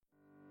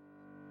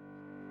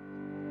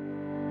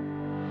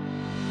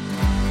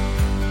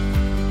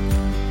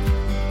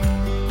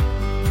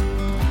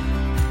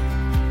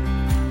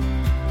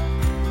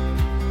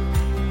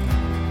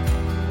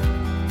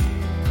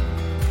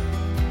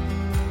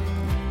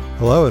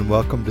Hello and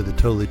welcome to the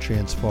Totally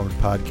Transformed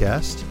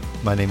podcast.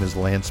 My name is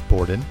Lance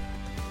Borden,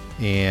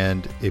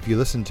 and if you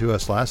listened to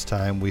us last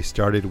time, we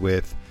started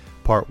with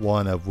part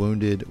one of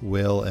Wounded,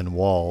 Will, and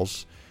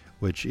Walls,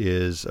 which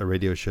is a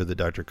radio show that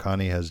Dr.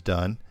 Connie has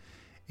done,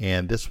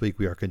 and this week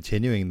we are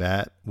continuing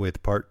that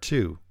with part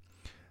two.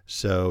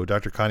 So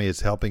Dr. Connie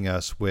is helping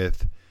us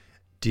with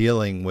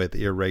dealing with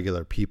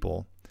irregular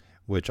people,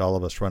 which all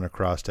of us run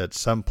across at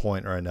some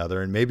point or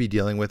another, and maybe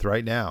dealing with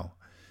right now.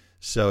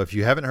 So if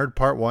you haven't heard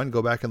part one,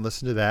 go back and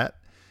listen to that,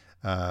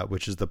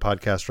 which is the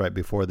podcast right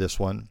before this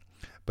one.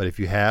 But if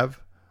you have,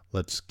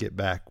 let's get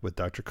back with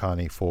Dr.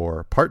 Connie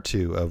for part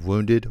two of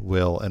Wounded,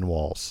 Will, and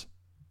Walls.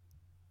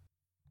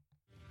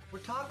 We're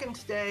talking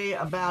today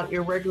about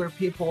irregular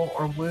people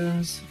or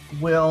wounds,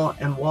 will,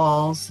 and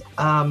walls.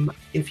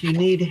 If you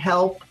need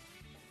help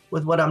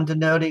with what I'm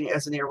denoting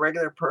as an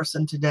irregular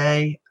person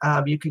today,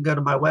 you can go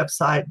to my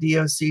website,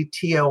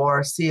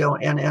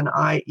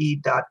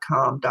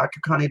 doctorconnie.com,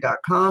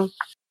 drconnie.com,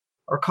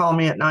 or call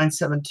me at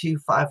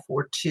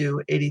 972-542-8300,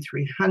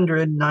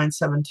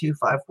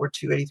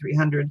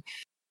 972-542-8300.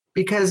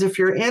 Because if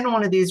you're in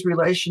one of these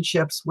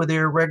relationships with an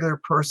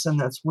irregular person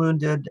that's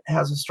wounded,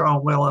 has a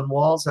strong will and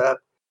walls up,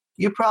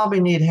 you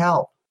probably need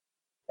help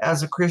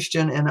as a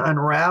Christian in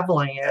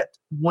unraveling it.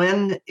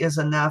 When is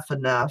enough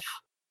enough?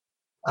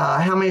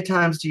 How many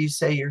times do you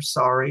say you're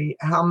sorry?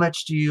 How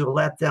much do you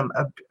let them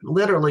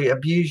literally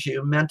abuse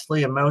you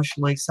mentally,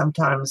 emotionally,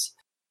 sometimes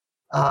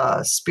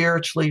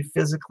spiritually,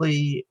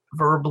 physically,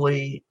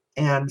 verbally,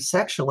 and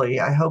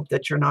sexually? I hope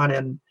that you're not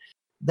in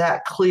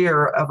that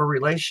clear of a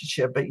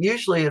relationship, but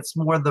usually it's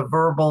more the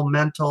verbal,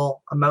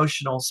 mental,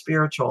 emotional,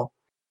 spiritual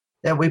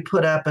that we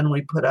put up and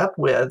we put up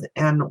with,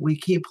 and we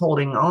keep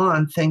holding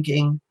on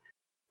thinking,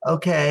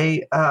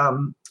 okay,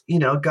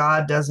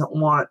 God doesn't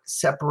want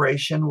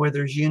separation. Where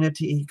there's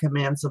unity, he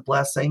commands a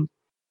blessing.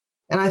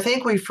 And I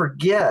think we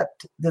forget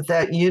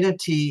that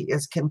unity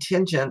is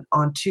contingent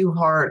on two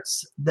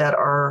hearts that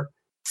are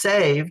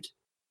saved,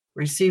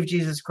 received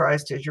Jesus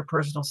Christ as your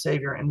personal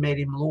Savior and made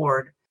him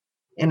Lord,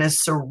 and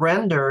is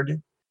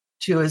surrendered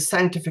to his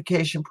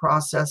sanctification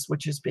process,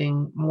 which is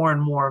being more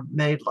and more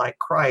made like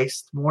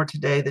Christ, more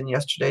today than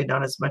yesterday,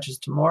 not as much as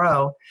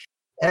tomorrow.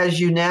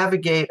 As you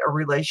navigate a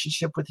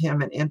relationship with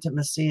him in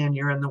intimacy, and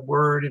you're in the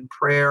word and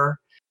prayer,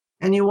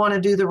 and you want to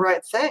do the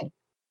right thing.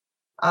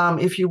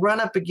 If you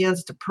run up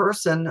against a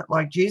person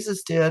like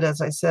Jesus did,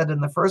 as I said in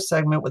the first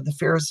segment with the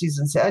Pharisees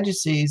and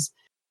Sadducees,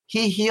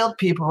 he healed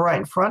people right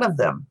in front of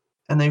them,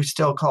 and they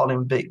still called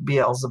him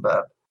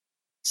Beelzebub.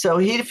 So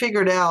he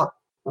figured out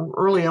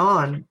early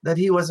on that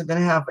he wasn't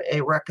going to have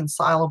a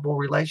reconcilable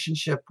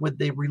relationship with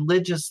the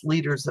religious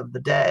leaders of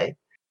the day.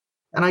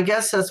 And I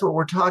guess that's what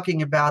we're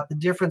talking about, the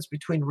difference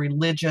between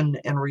religion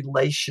and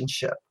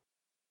relationship.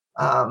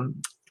 A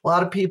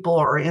lot of people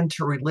are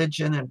into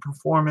religion and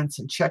performance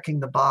and checking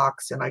the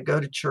box, and I go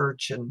to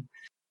church and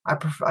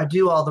I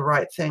do all the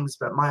right things,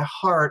 but my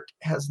heart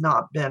has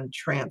not been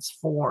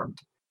transformed.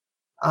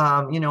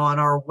 On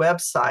our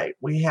website,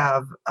 we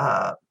have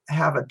a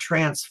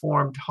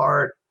transformed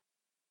heart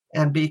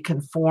and be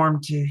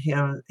conformed to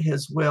him,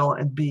 his will,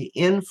 and be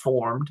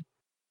informed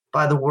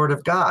by the word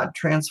of God,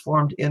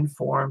 transformed,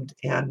 informed,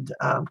 and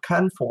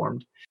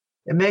conformed.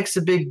 It makes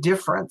a big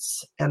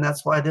difference. And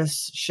that's why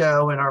this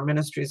show in our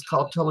ministry is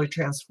called Totally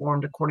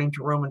Transformed, according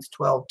to Romans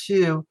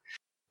 12:2.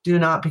 Do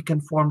not be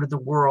conformed to the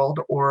world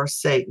or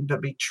Satan, but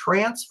be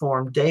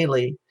transformed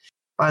daily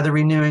by the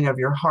renewing of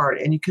your heart.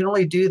 And you can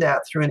only do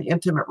that through an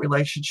intimate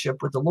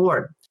relationship with the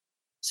Lord.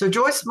 So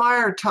Joyce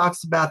Meyer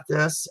talks about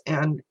this,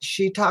 and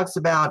she talks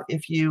about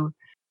if you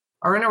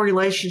are in a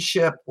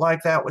relationship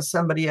like that with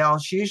somebody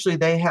else, usually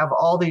they have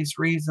all these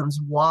reasons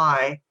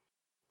why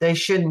they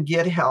shouldn't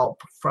get help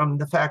from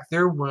the fact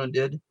they're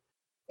wounded.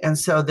 And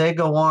so they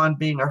go on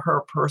being a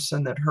hurt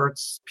person that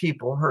hurts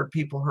people,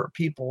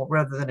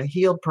 rather than a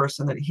healed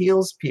person that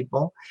heals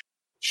people.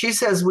 She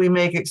says we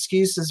make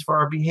excuses for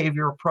our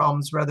behavioral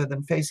problems rather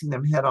than facing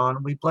them head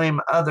on. We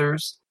blame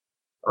others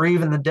or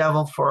even the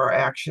devil for our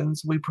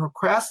actions. We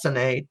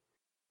procrastinate.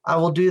 I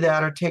will do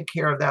that or take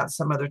care of that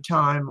some other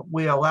time.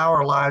 We allow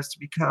our lives to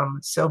become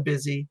so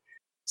busy,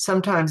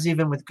 sometimes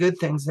even with good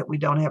things, that we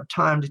don't have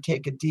time to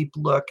take a deep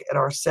look at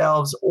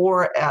ourselves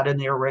or at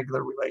an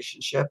irregular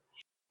relationship.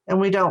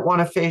 And we don't want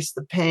to face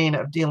the pain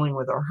of dealing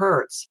with our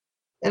hurts.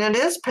 And it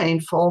is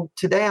painful.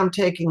 Today I'm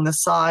taking the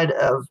side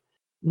of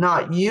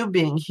not you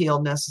being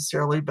healed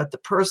necessarily, but the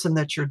person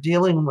that you're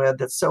dealing with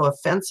that's so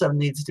offensive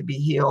needs to be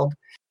healed.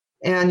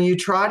 And you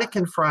try to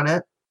confront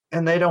it,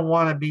 and they don't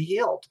want to be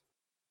healed.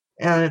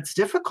 And it's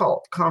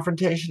difficult.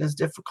 Confrontation is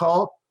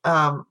difficult.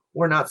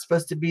 We're not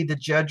supposed to be the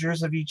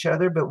judges of each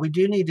other, but we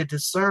do need to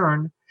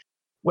discern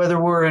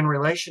whether we're in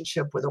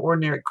relationship with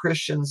ordinary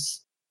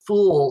Christians,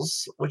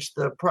 fools, which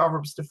the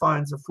Proverbs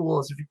defines a fool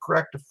as if you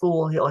correct a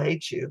fool, he'll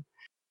hate you,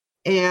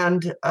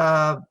 and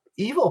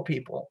evil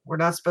people. We're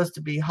not supposed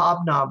to be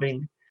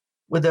hobnobbing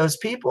with those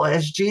people,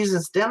 as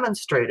Jesus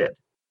demonstrated.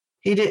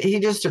 He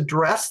just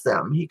addressed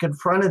them. He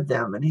confronted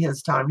them in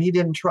his time. He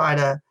didn't try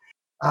to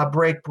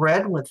break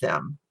bread with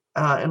them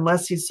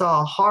unless he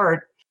saw a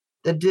heart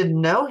that didn't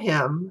know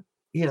him,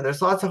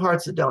 there's lots of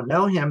hearts that don't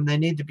know him. They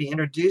need to be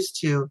introduced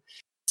to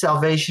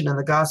salvation and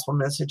the gospel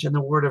message and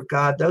the word of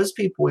God. Those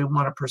people we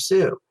want to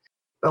pursue.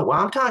 But when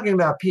I'm talking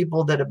about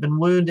people that have been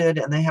wounded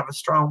and they have a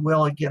strong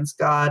will against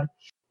God,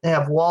 they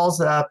have walls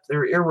up,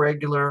 they're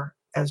irregular,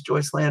 as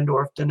Joyce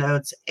Landorf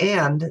denotes,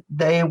 and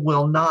they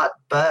will not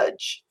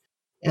budge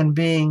in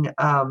being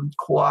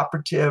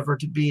cooperative or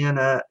to be in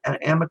an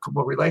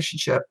amicable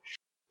relationship.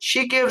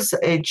 She gives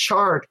a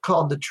chart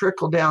called the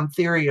trickle-down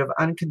theory of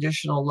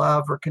unconditional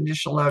love or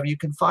conditional love. You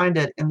can find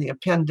it in the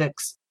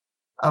appendix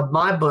of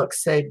my book,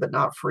 Saved But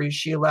Not Free.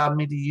 She allowed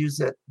me to use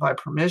it by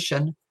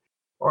permission,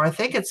 or I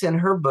think it's in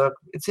her book.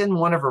 It's in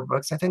one of her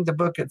books. I think the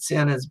book it's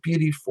in is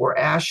Beauty for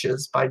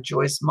Ashes by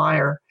Joyce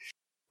Meyer.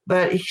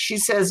 But she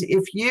says,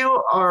 if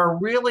you are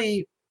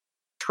really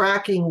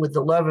tracking with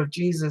the love of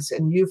Jesus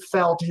and you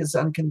felt his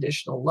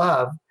unconditional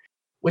love,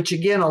 which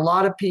again, a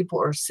lot of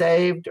people are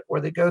saved or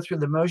they go through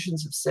the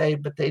motions of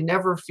saved, but they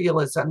never feel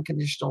his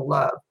unconditional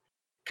love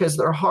because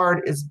their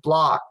heart is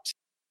blocked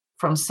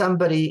from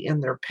somebody in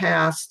their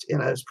past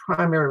in a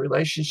primary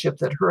relationship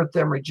that hurt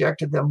them,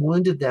 rejected them,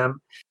 wounded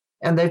them.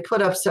 And they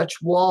put up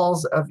such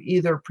walls of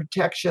either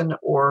protection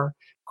or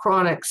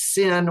chronic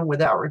sin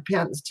without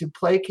repentance to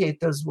placate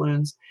those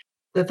wounds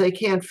that they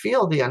can't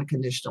feel the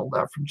unconditional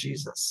love from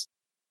Jesus.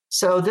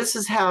 So this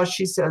is how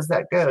she says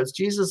that goes.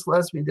 Jesus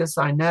loves me, this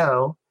I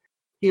know.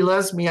 He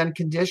loves me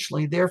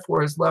unconditionally.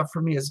 Therefore, his love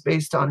for me is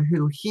based on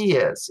who he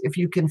is. If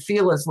you can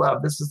feel his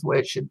love, this is the way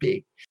it should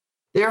be.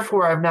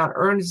 Therefore, I have not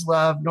earned his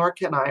love, nor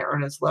can I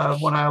earn his love.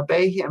 When I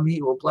obey him,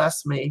 he will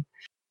bless me.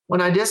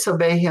 When I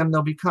disobey him,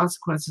 there'll be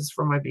consequences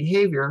for my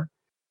behavior.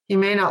 He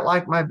may not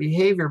like my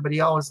behavior, but he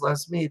always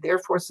loves me.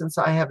 Therefore, since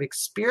I have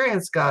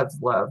experienced God's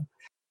love,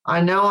 I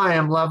know I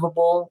am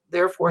lovable.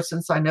 Therefore,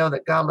 since I know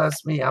that God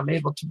loves me, I'm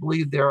able to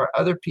believe there are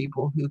other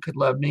people who could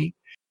love me.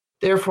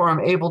 Therefore, I'm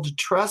able to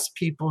trust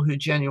people who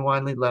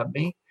genuinely love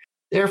me.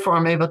 Therefore,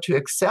 I'm able to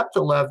accept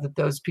the love that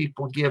those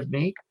people give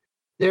me.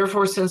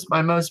 Therefore, since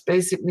my most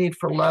basic need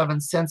for love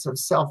and sense of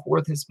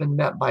self-worth has been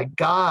met by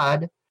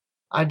God,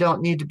 I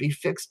don't need to be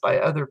fixed by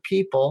other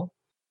people.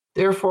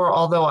 Therefore,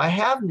 although I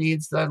have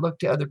needs that I look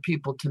to other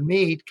people to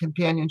meet,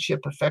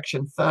 companionship,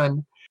 affection,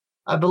 fun,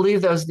 I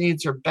believe those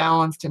needs are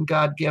balanced and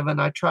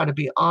God-given. I try to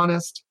be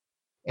honest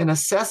in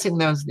assessing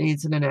those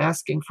needs and in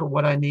asking for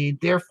what I need.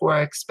 Therefore,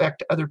 I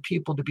expect other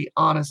people to be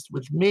honest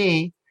with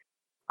me.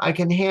 I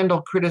can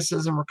handle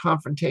criticism or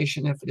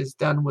confrontation if it is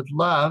done with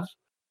love.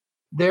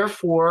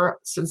 Therefore,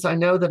 since I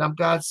know that I'm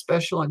God's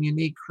special and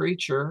unique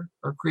creature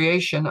or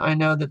creation, I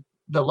know that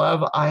the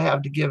love I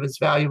have to give is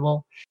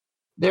valuable.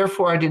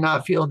 Therefore, I do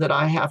not feel that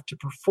I have to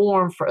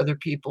perform for other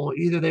people.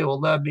 Either they will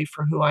love me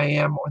for who I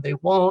am or they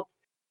won't.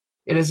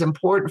 It is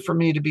important for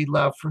me to be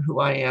loved for who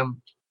I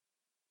am.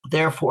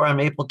 Therefore, I'm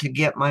able to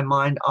get my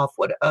mind off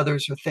what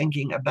others are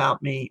thinking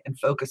about me and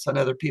focus on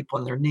other people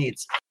and their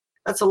needs.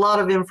 That's a lot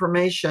of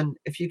information.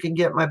 If you can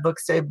get my book,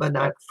 Saved But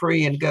Not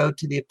Free, and go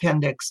to the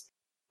appendix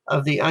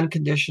of the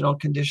unconditional,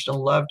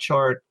 conditional love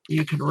chart,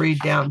 you can read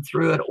down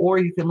through it, or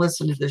you can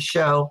listen to the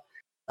show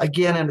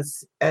again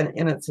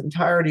in its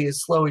entirety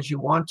as slow as you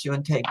want to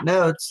and take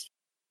notes.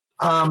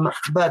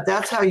 But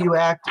that's how you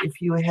act if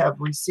you have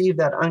received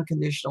that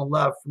unconditional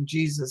love from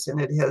Jesus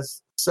and it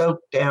has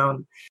soaked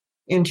down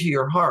into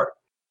your heart.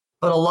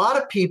 But a lot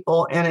of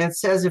people, and it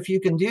says if you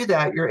can do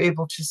that, you're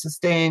able to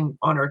sustain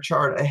on our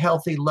chart a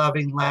healthy,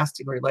 loving,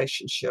 lasting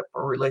relationship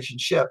or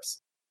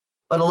relationships.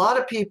 But a lot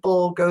of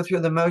people go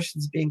through the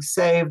motions being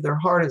saved. Their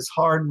heart is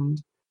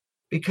hardened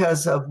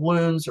because of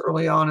wounds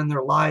early on in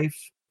their life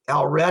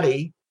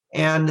already.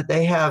 And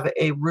they have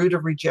a root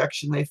of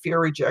rejection. They fear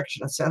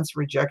rejection, a sense of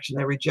rejection.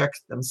 They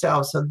reject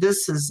themselves. So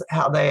this is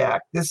how they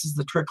act. This is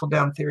the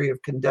trickle-down theory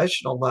of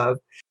conditional love.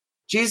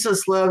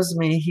 Jesus loves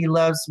me. He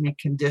loves me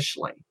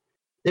conditionally.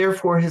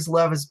 Therefore, his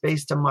love is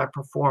based on my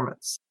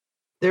performance.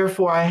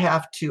 Therefore, I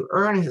have to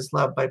earn his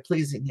love by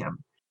pleasing him.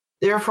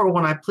 Therefore,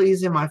 when I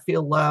please him, I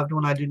feel loved.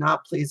 When I do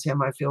not please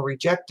him, I feel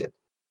rejected.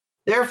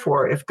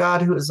 Therefore, if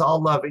God, who is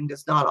all loving,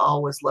 does not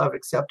always love,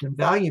 accept, and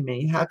value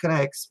me, how can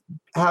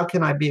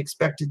I be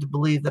expected to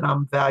believe that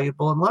I'm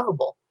valuable and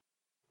lovable?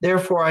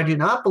 Therefore, I do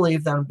not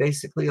believe that I'm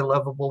basically a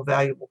lovable,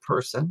 valuable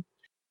person.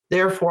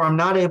 Therefore, I'm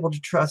not able to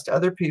trust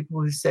other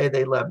people who say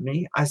they love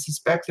me. I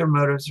suspect their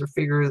motives or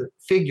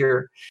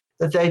figure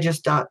that they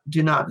just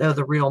do not know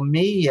the real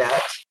me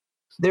yet.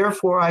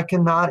 Therefore, I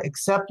cannot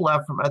accept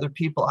love from other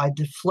people. I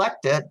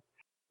deflect it.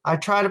 I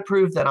try to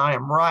prove that I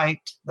am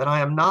right, that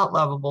I am not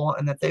lovable,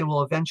 and that they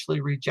will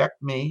eventually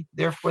reject me.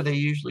 Therefore, they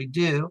usually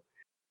do.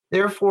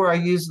 Therefore, I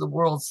use the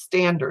world's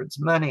standards,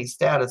 money,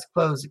 status,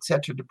 clothes,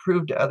 etc., to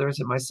prove to others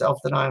and myself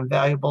that I am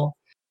valuable.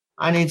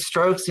 I need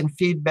strokes and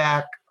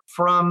feedback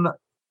from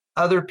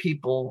other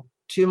people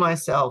to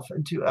myself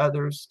and to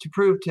others to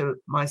prove to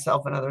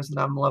myself and others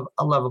that I'm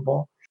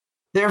lovable.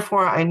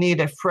 Therefore, I need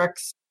a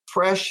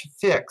fresh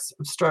fix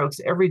of strokes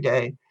every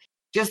day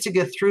just to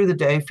get through the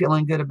day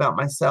feeling good about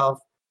myself.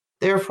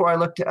 Therefore, I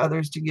look to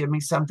others to give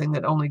me something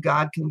that only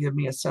God can give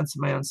me, a sense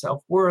of my own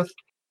self-worth.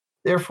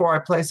 Therefore, I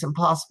place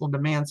impossible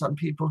demands on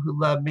people who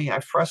love me. I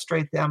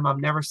frustrate them. I'm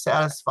never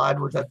satisfied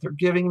with what they're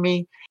giving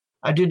me.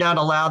 I do not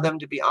allow them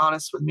to be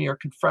honest with me or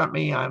confront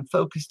me. I'm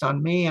focused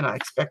on me, and I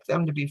expect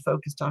them to be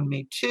focused on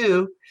me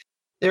too.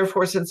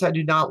 Therefore, since I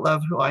do not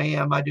love who I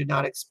am, I do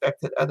not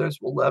expect that others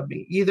will love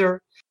me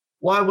either.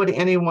 Why would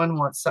anyone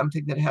want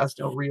something that has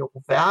no real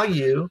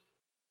value?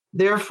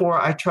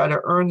 Therefore, I try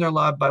to earn their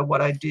love by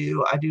what I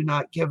do. I do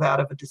not give out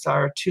of a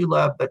desire to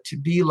love, but to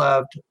be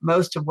loved.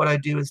 Most of what I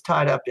do is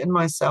tied up in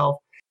myself,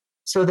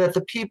 so that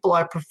the people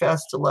I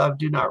profess to love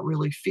do not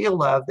really feel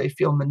love. They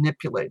feel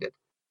manipulated.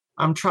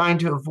 I'm trying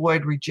to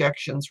avoid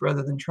rejections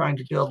rather than trying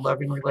to build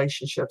loving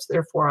relationships.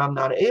 Therefore, I'm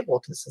not able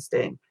to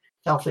sustain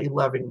healthy,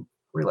 loving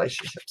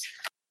relationships.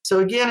 So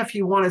again, if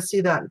you want to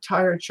see that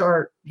entire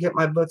chart, get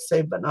my book,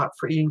 Saved But Not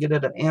Free. You can get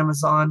it at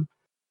Amazon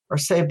or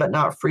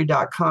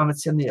savedbutnotfree.com.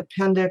 It's in the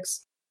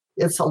appendix.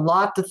 It's a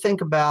lot to think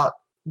about,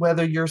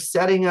 whether you're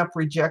setting up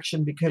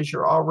rejection because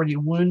you're already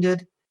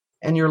wounded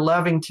and you're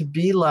loving to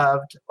be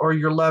loved, or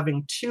you're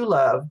loving to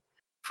love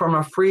from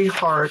a free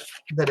heart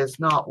that is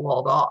not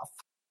walled off.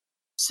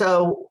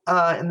 So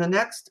in the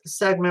next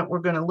segment, we're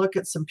going to look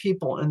at some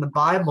people in the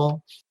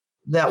Bible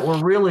that were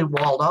really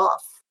walled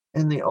off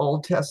in the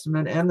Old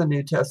Testament and the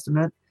New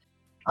Testament,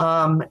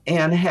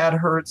 and had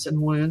hurts and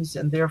wounds,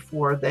 and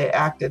therefore they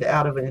acted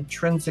out of an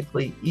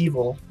intrinsically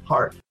evil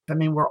heart. I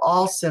mean, we're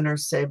all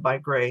sinners saved by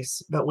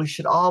grace, but we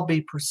should all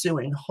be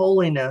pursuing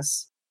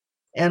holiness,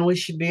 and we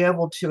should be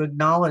able to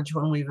acknowledge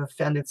when we've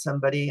offended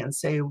somebody and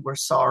say we're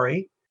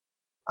sorry.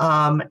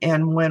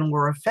 And when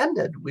we're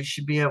offended, we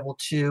should be able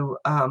to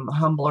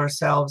humble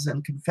ourselves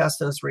and confess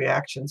those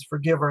reactions,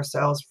 forgive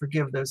ourselves,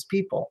 forgive those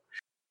people.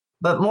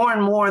 But more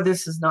and more,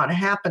 this is not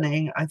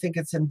happening. I think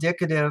it's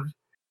indicative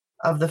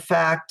of the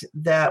fact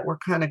that we're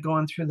kind of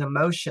going through the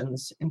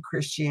motions in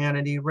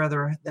Christianity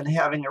rather than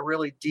having a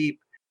really deep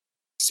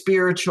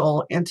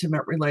spiritual,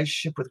 intimate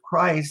relationship with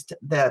Christ,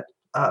 that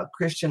a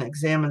Christian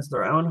examines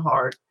their own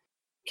heart,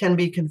 can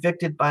be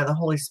convicted by the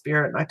Holy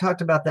Spirit. And I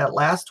talked about that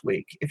last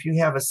week. If you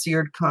have a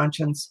seared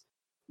conscience,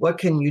 what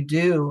can you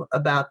do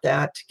about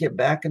that to get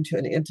back into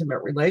an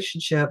intimate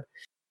relationship?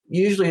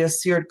 Usually a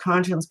seared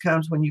conscience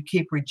comes when you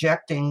keep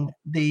rejecting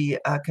the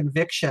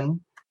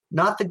conviction,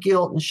 not the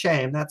guilt and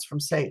shame, that's from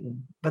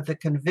Satan, but the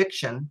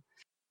conviction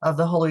of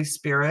the Holy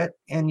Spirit,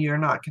 and you're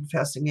not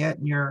confessing it,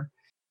 and you're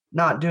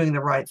not doing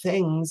the right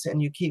things,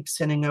 and you keep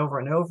sinning over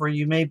and over.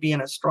 You may be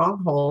in a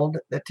stronghold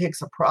that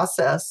takes a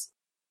process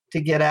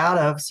to get out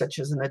of, such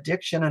as an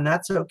addiction, and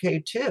that's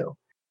okay too,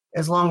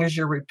 as long as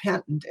you're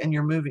repentant and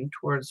you're moving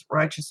towards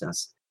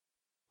righteousness.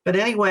 But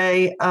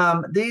anyway,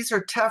 these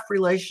are tough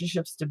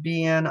relationships to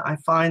be in. I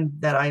find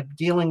that I'm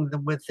dealing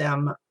with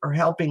them, or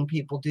helping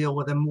people deal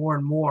with them more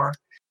and more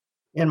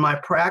in my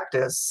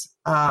practice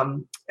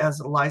as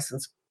a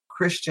licensed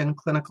Christian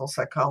clinical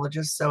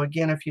psychologist. So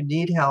again, if you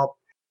need help,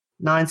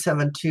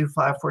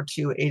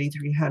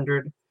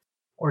 972-542-8300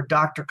 or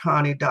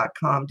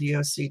drconnie.com,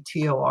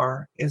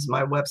 DOCTOR is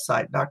my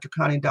website,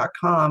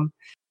 drconnie.com,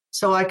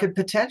 so I could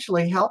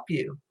potentially help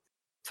you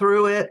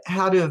through it,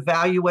 how to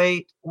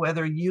evaluate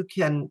whether you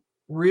can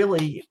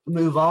really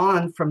move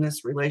on from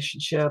this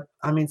relationship.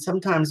 I mean,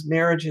 sometimes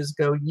marriages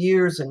go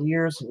years and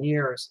years and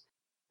years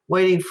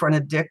waiting for an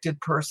addicted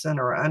person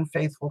or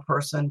unfaithful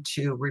person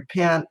to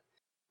repent,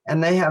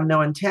 and they have no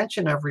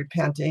intention of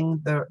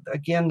repenting.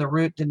 Again, the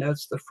root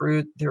denotes the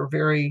fruit. They're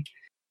very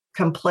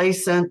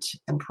complacent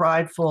and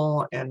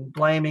prideful and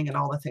blaming and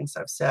all the things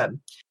I've said.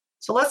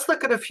 So let's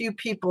look at a few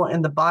people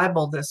in the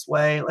Bible this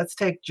way. Let's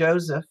take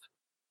Joseph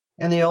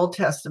in the Old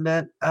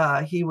Testament.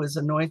 He was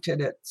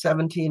anointed at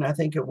 17, I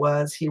think it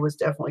was. He was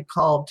definitely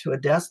called to a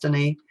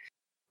destiny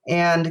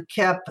and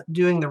kept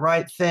doing the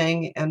right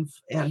thing. And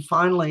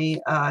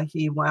finally,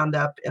 he wound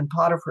up in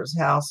Potiphar's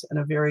house in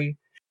a very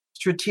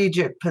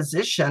strategic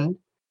position.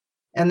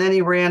 And then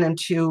he ran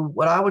into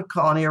what I would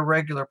call an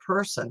irregular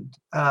person,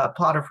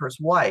 Potiphar's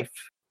wife.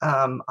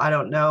 I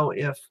don't know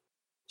if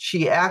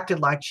she acted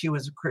like she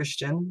was a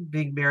Christian,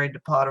 being married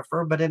to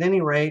Potiphar, but at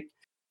any rate,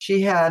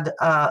 she had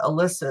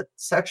illicit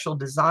sexual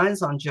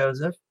designs on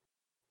Joseph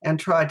and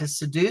tried to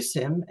seduce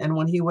him. And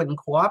when he wouldn't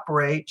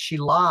cooperate, she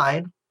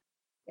lied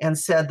and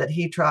said that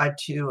he tried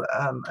to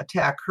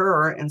attack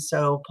her. And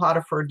so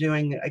Potiphar,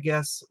 doing, I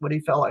guess, what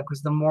he felt like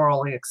was the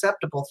morally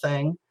acceptable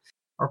thing,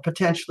 or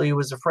potentially he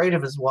was afraid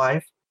of his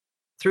wife,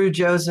 threw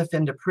Joseph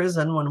into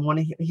prison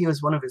when he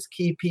was one of his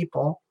key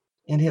people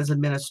in his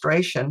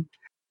administration.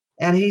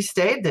 And he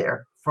stayed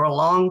there for a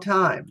long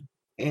time.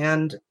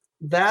 And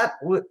that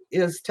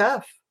is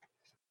tough.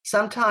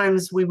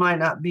 Sometimes we might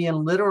not be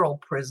in literal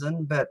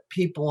prison, but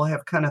people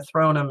have kind of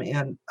thrown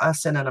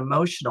us in an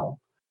emotional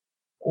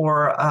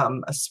or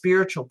a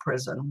spiritual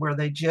prison where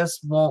they just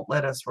won't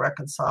let us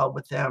reconcile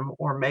with them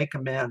or make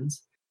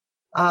amends.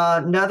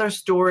 Another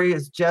story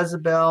is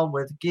Jezebel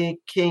with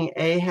King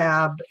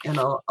Ahab and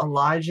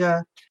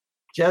Elijah.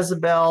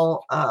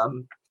 Jezebel,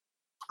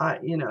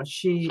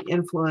 she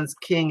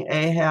influenced King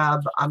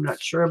Ahab. I'm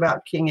not sure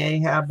about King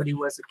Ahab, but he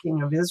was a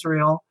king of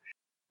Israel.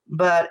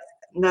 But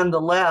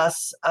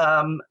nonetheless,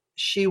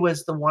 she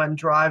was the one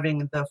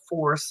driving the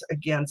force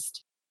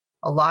against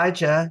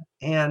Elijah,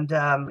 and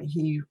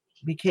he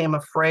became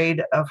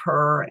afraid of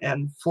her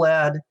and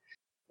fled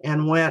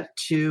and went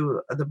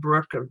to the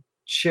brook of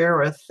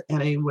Cherith,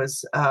 and he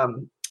was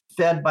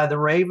fed by the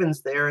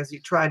ravens there as he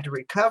tried to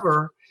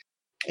recover.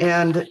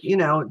 And,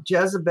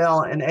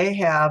 Jezebel and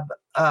Ahab,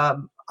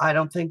 I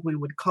don't think we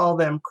would call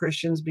them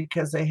Christians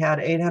because they had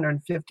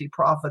 850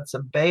 prophets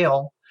of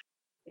Baal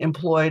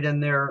employed in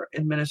their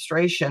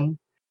administration.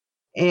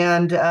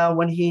 And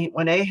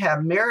when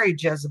Ahab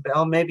married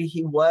Jezebel, maybe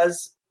he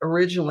was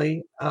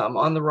originally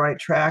on the right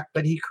track,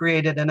 but he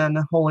created an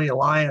unholy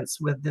alliance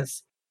with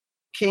this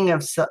king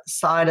of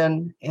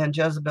Sidon and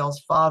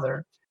Jezebel's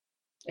father.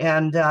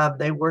 And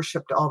they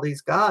worshipped all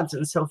these gods.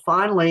 And so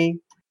finally,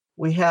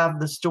 we have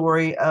the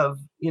story of,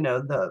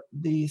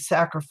 the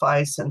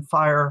sacrifice, and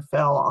fire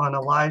fell on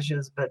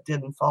Elijah's, but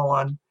didn't fall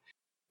on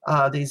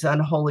these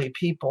unholy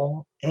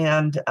people.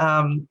 And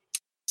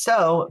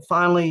so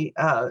finally,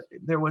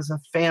 there was a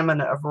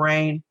famine of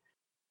rain,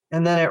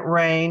 and then it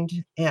rained.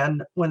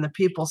 And when the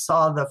people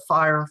saw the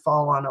fire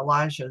fall on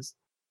Elijah's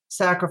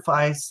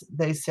sacrifice,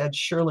 they said,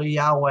 "Surely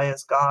Yahweh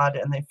is God,"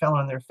 and they fell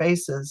on their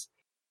faces.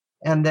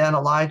 And then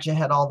Elijah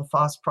had all the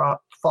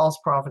false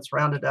prophets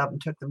rounded up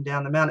and took them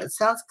down the mountain. It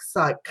sounds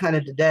like kind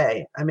of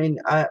today. I mean,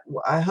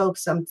 I hope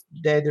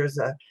someday there's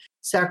a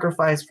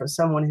sacrifice for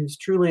someone who's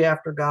truly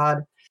after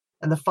God,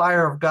 and the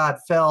fire of God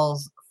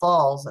falls,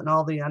 and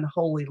all the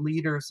unholy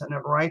leaders and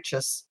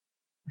unrighteous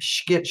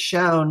get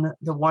shown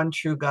the one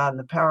true God and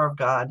the power of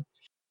God.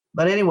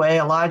 But anyway,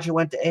 Elijah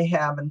went to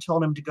Ahab and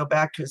told him to go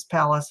back to his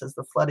palace as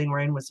the flooding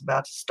rain was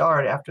about to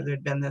start after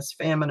there'd been this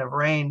famine of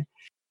rain.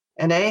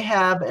 And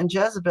Ahab and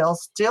Jezebel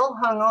still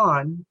hung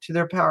on to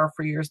their power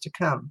for years to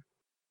come.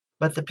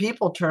 But the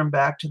people turned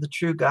back to the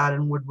true God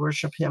and would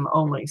worship him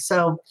only.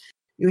 So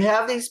you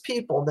have these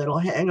people that'll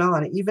hang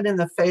on, even in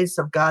the face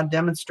of God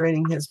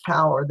demonstrating his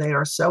power. They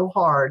are so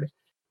hard,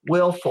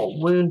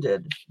 willful,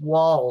 wounded,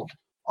 walled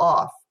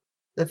off,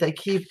 that they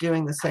keep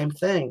doing the same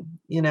thing,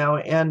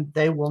 and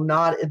they will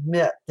not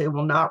admit, they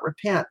will not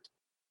repent.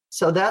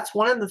 So that's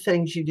one of the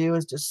things you do,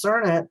 is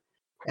discern it.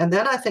 And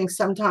then I think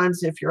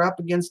sometimes if you're up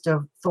against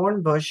a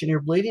thorn bush and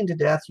you're bleeding to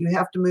death, you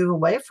have to move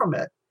away from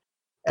it,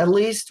 at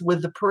least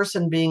with the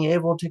person being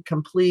able to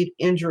complete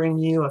injuring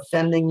you,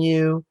 offending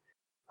you,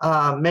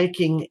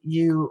 making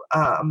you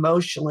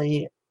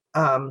emotionally,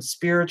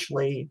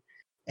 spiritually,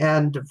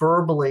 and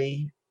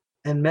verbally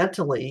and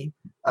mentally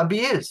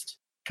abused,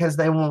 because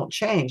they won't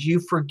change. You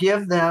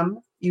forgive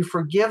them,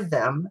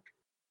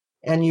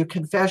 and you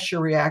confess your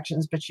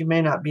reactions, but you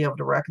may not be able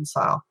to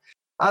reconcile.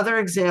 Other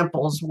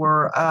examples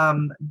were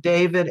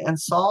David and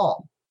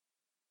Saul.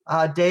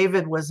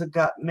 David was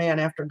a man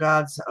after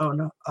God's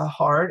own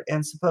heart,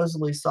 and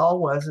supposedly Saul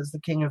was, as the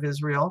king of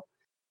Israel,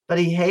 but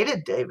he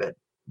hated David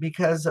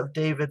because of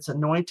David's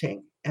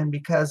anointing, and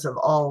because of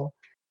all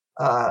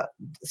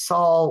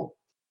Saul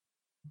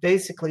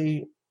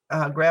basically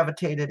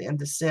gravitated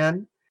into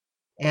sin,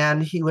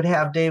 and he would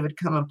have David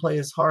come and play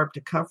his harp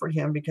to comfort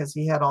him because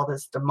he had all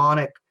this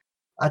demonic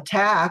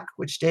attack,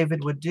 which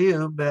David would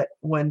do. But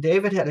when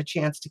David had a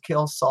chance to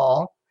kill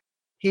Saul,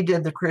 he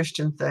did the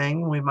Christian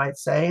thing, we might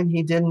say, and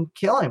he didn't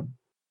kill him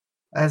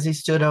as he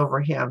stood over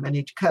him. And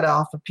he cut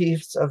off a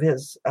piece of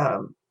his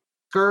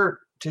skirt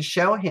to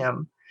show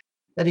him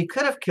that he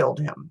could have killed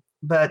him.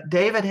 But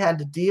David had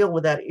to deal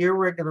with that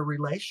irregular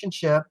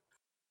relationship.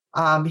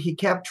 He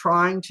kept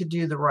trying to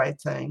do the right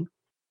thing,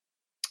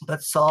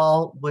 but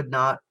Saul would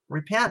not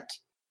repent.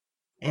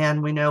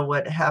 And we know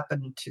what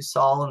happened to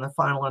Saul in the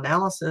final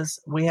analysis.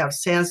 We have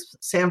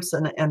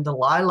Samson and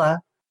Delilah.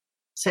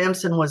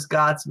 Samson was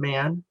God's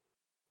man.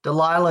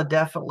 Delilah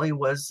definitely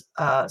was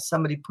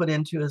somebody put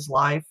into his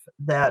life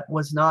that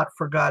was not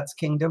for God's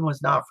kingdom,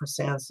 was not for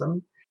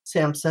Samson,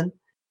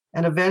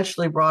 and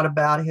eventually brought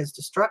about his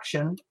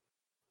destruction,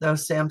 though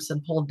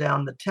Samson pulled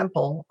down the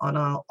temple on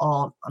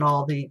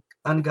all the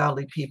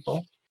ungodly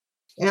people.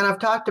 And I've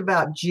talked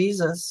about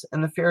Jesus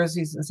and the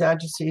Pharisees and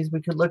Sadducees. We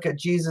could look at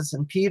Jesus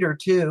and Peter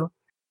too.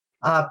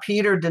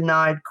 Peter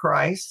denied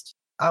Christ.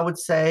 I would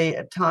say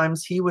at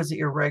times he was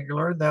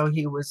irregular, though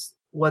he was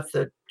what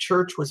the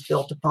church was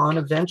built upon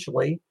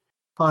eventually.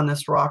 Upon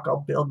this rock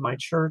I'll build my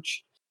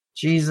church.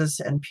 Jesus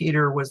and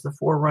Peter was the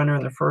forerunner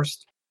in the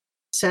first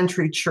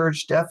century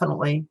church,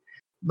 definitely.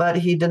 But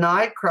he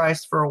denied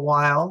Christ for a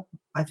while.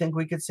 I think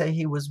we could say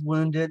he was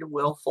wounded,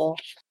 willful,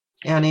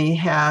 and he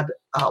had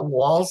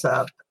walls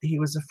up. He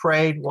was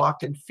afraid,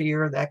 walked in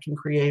fear. That can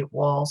create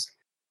walls.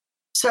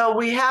 So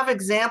we have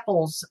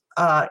examples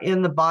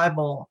in the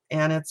Bible,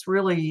 and it's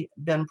really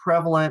been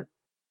prevalent,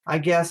 I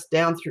guess,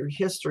 down through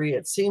history.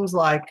 It seems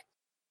like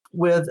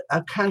with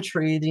a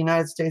country, the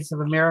United States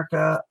of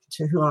America,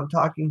 to who I'm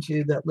talking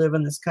to that live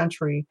in this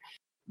country,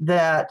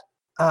 that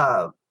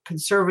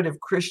conservative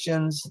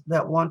Christians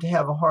that want to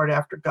have a heart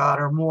after God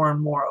are more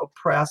and more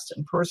oppressed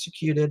and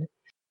persecuted.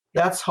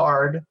 That's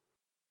hard.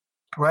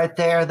 Right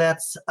there,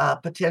 that's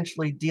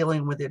potentially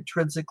dealing with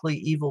intrinsically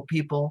evil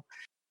people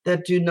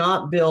that do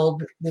not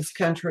build this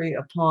country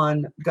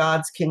upon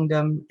God's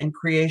kingdom and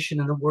creation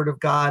and the Word of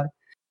God,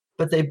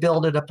 but they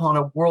build it upon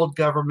a world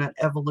government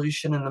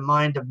evolution in the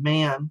mind of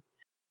man.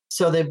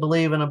 So they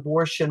believe in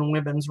abortion,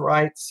 women's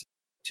rights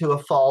to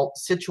a fault,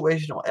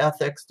 situational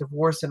ethics,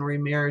 divorce and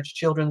remarriage,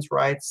 children's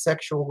rights,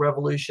 sexual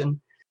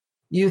revolution,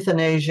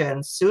 euthanasia,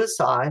 and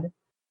suicide,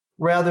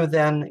 rather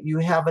than you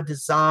have a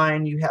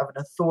design, you have an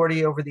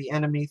authority over the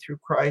enemy through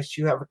Christ,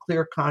 you have a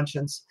clear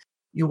conscience,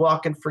 you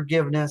walk in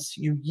forgiveness,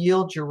 you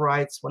yield your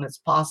rights when it's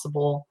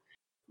possible,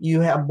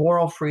 you have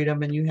moral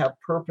freedom, and you have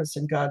purpose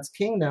in God's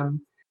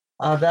kingdom.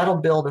 That'll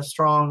build a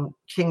strong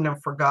kingdom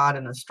for God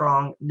and a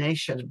strong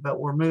nation, but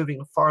we're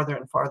moving farther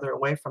and farther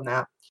away from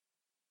that.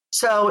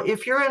 So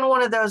if you're in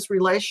one of those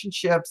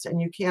relationships and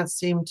you can't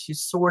seem to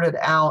sort it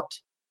out,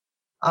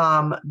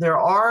 there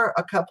are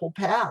a couple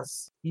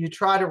paths. You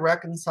try to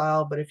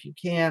reconcile, but if you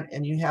can't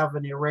and you have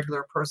an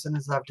irregular person,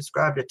 as I've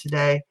described it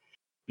today,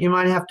 you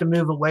might have to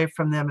move away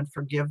from them and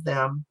forgive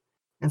them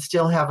and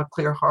still have a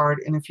clear heart.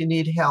 And if you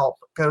need help,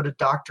 go to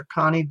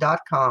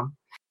drconnie.com,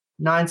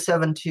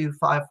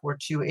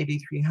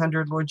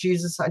 972-542-8300. Lord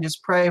Jesus, I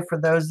just pray for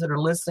those that are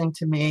listening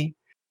to me.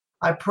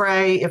 I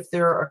pray if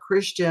they're a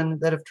Christian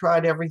that have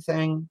tried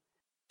everything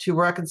to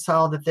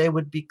reconcile, that they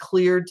would be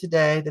cleared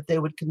today, that they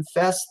would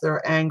confess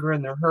their anger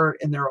and their hurt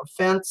and their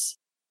offense,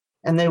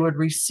 and they would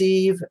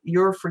receive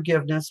your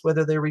forgiveness,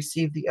 whether they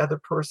receive the other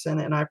person.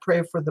 And I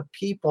pray for the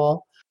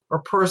people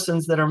or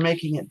persons that are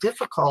making it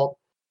difficult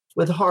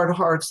with hard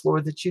hearts,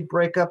 Lord, that you'd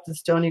break up the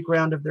stony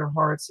ground of their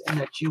hearts and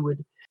that you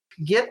would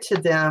get to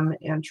them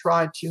and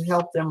try to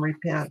help them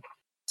repent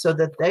so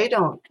that they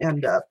don't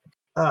end up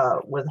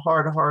with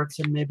hard hearts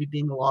and maybe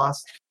being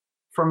lost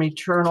from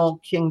eternal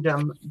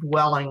kingdom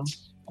dwelling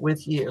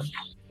with you.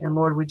 And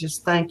Lord, we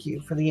just thank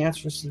you for the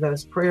answers to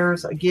those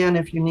prayers. Again,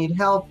 if you need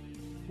help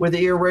with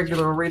the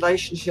irregular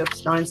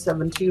relationships,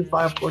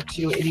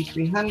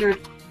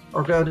 972-542-8300,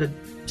 or go to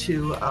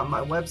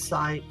my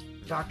website,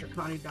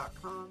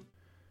 drconnie.com.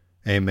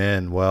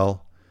 Amen.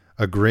 Well,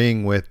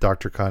 agreeing with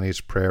Dr.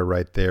 Connie's prayer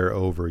right there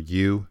over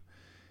you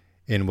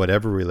in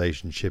whatever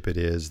relationship it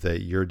is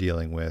that you're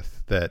dealing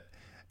with, that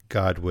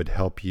God would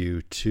help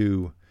you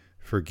to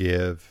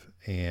forgive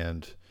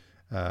and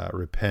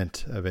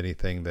repent of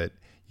anything that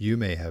you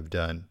may have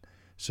done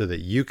so that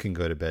you can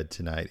go to bed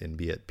tonight and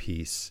be at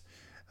peace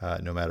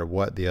no matter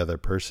what the other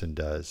person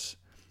does,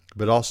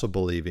 but also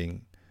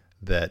believing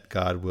that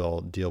God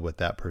will deal with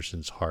that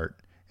person's heart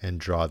and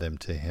draw them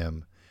to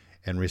Him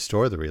and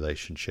restore the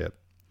relationship.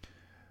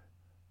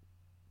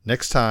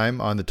 Next time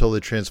on the Totally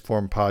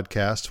Transformed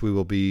podcast, we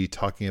will be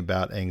talking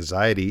about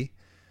anxiety.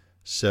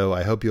 So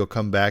I hope you'll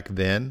come back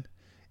then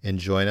and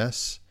join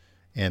us.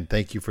 And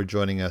thank you for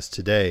joining us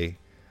today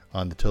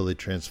on the Totally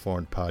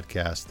Transformed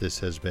podcast. This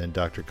has been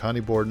Dr. Connie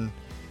Borden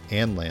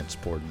and Lance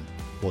Borden.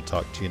 We'll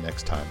talk to you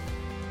next time.